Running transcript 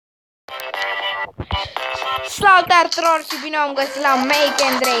Salutare tuturor și bine am găsit la Make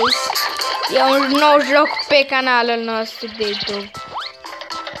and Race. E un nou joc pe canalul nostru de YouTube.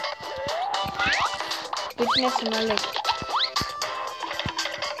 Pe cine să mă aleg?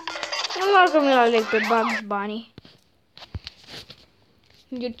 Nu că mi-l aleg pe Bugs Bunny.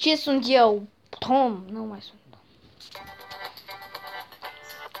 Eu ce sunt eu? Tom, nu mai sunt Tom.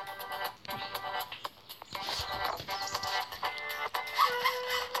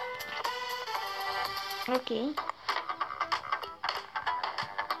 Ok.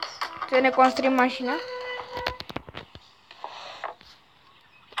 Să ne construim mașina.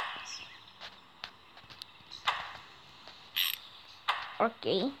 Ok.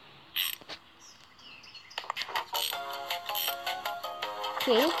 Ok.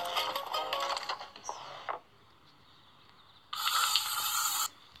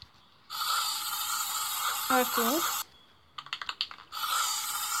 Ok.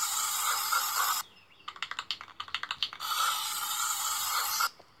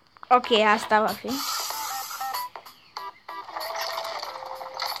 Ok, asta va fi.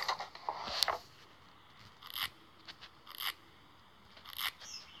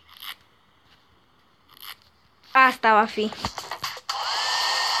 Asta va fi.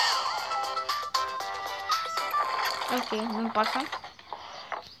 Ok, nu-mi pasă.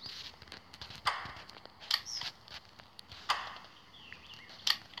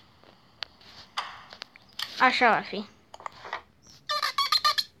 Așa va fi.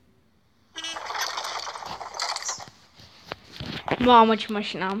 Mamă, ce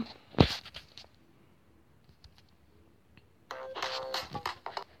mașină am.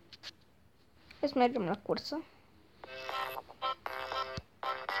 Hai să mergem la cursă.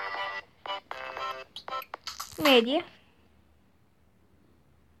 Medie.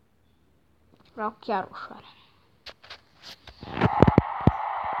 Vreau chiar ușoară.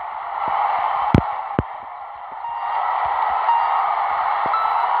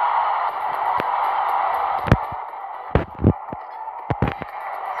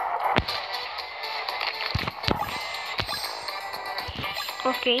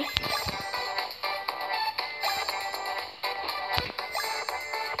 Ok.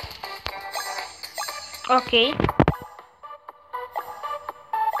 Ok.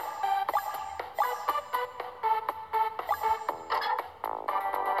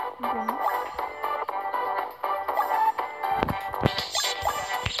 Bun.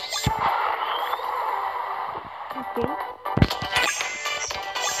 Ok.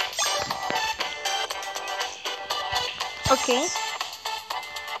 Ok.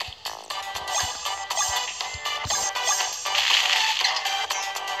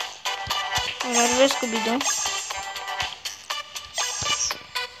 Enervez cu bidon.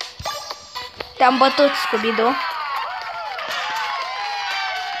 Te-am bătut, Scooby-Doo.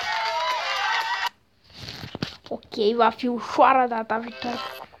 Ok, va fi ușoară data viitoare.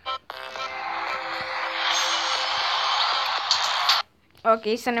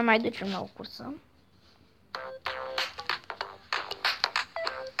 Ok, să ne mai ducem la o cursă.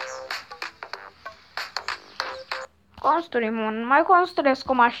 Construim mai construiesc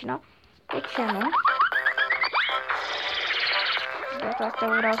o mașină. De ce nu? Data asta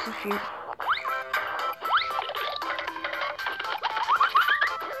vreau să fiu.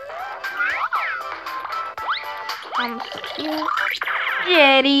 Am să fiu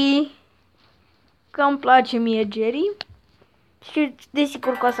Jerry. Că îmi place mie Jerry. Și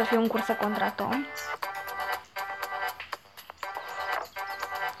desigur că o să fiu în cursă contra Tom.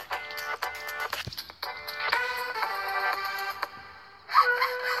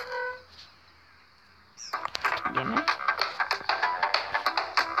 Bine.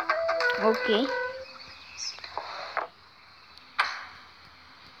 Ok.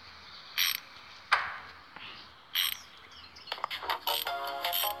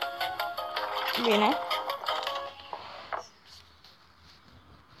 Bine.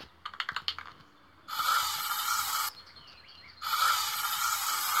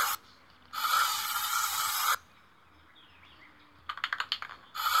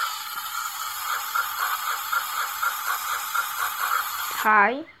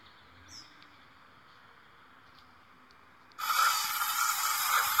 Hai.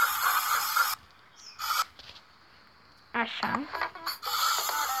 Așa.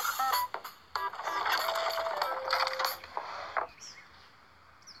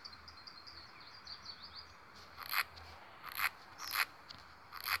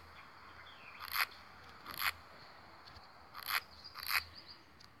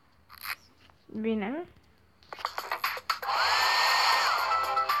 Bine.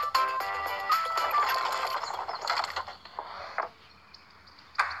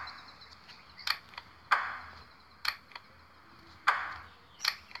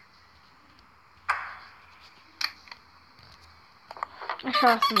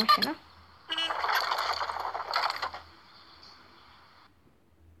 așa lasă mașina.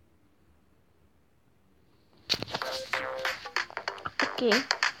 Ok.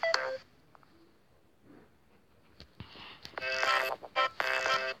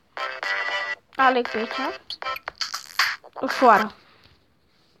 Aleg pe aici. Ușoară.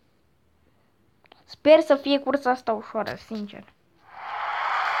 Sper să fie cursa asta ușoară, sincer.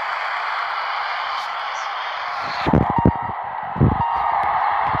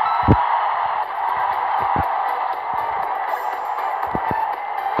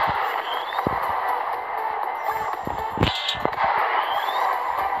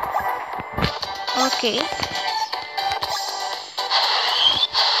 Ok.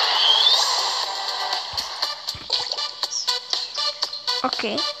 Ok.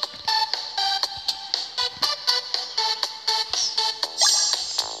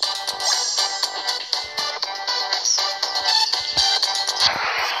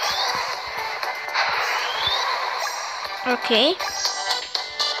 Ok.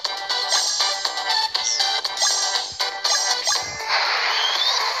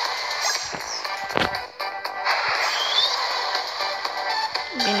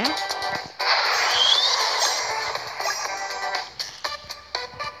 Bine.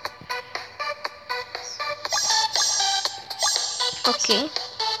 Ok.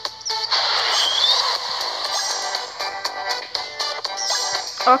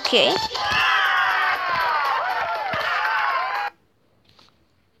 Ok.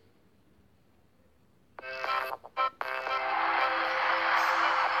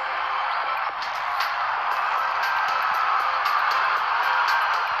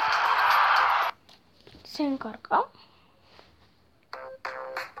 Se încarcă.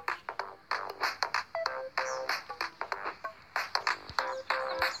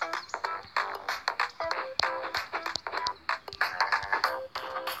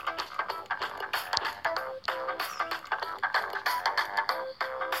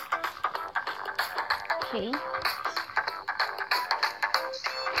 Ok.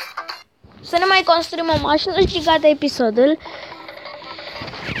 Să ne mai construim o mașină și gata episodul.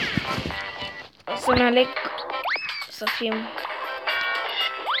 O să ne aleg să fim...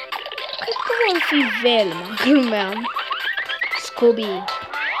 Cred că vom fi Velma, glumeam. Scooby.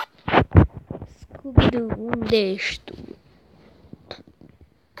 Scooby-Doo, unde ești tu?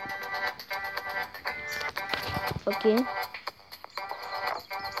 Ok.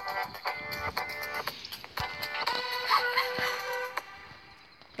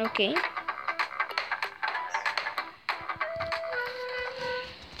 Ok.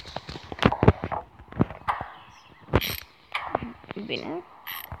 Bine.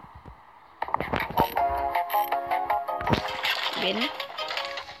 Bine.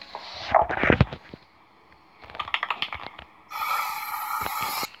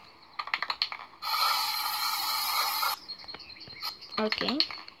 Ok.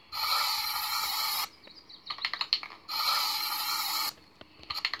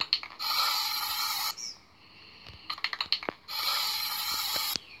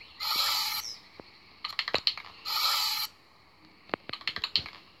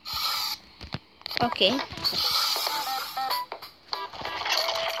 Ok.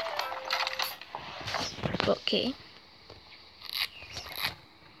 Ok.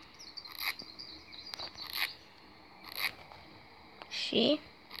 Și...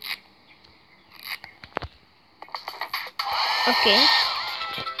 Ok.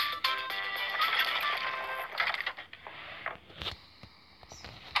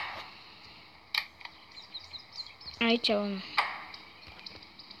 Aici unul.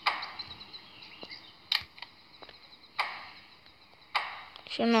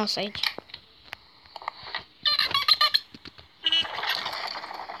 Și un os aici.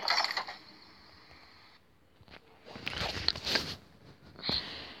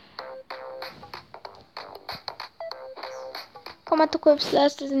 Cam atât cu episodul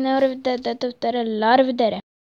astăzi. Ne revedem data viitoare. La revedere!